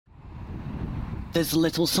There's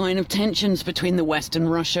little sign of tensions between the West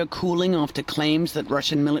and Russia cooling after claims that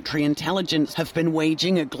Russian military intelligence have been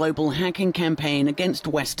waging a global hacking campaign against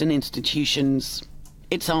Western institutions.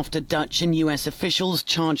 It's after Dutch and US officials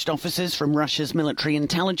charged officers from Russia's military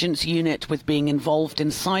intelligence unit with being involved in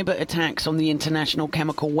cyber attacks on the international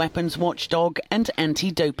chemical weapons watchdog and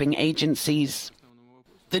anti-doping agencies.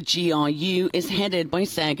 The GRU is headed by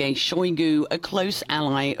Sergei Shoigu, a close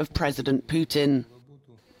ally of President Putin.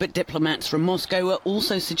 But diplomats from Moscow are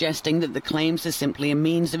also suggesting that the claims are simply a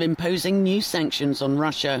means of imposing new sanctions on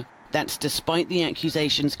Russia. That's despite the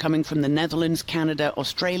accusations coming from the Netherlands, Canada,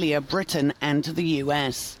 Australia, Britain and the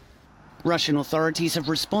US. Russian authorities have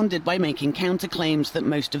responded by making counterclaims that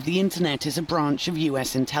most of the internet is a branch of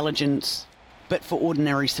US intelligence. But for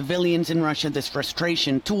ordinary civilians in Russia, there's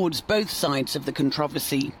frustration towards both sides of the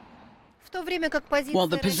controversy. While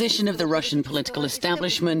the position of the Russian political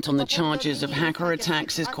establishment on the charges of hacker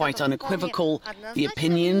attacks is quite unequivocal, the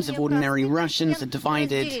opinions of ordinary Russians are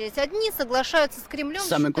divided.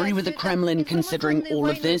 Some agree with the Kremlin, considering all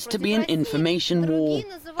of this to be an information war.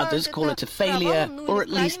 Others call it a failure, or at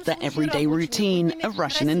least the everyday routine of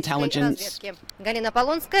Russian intelligence.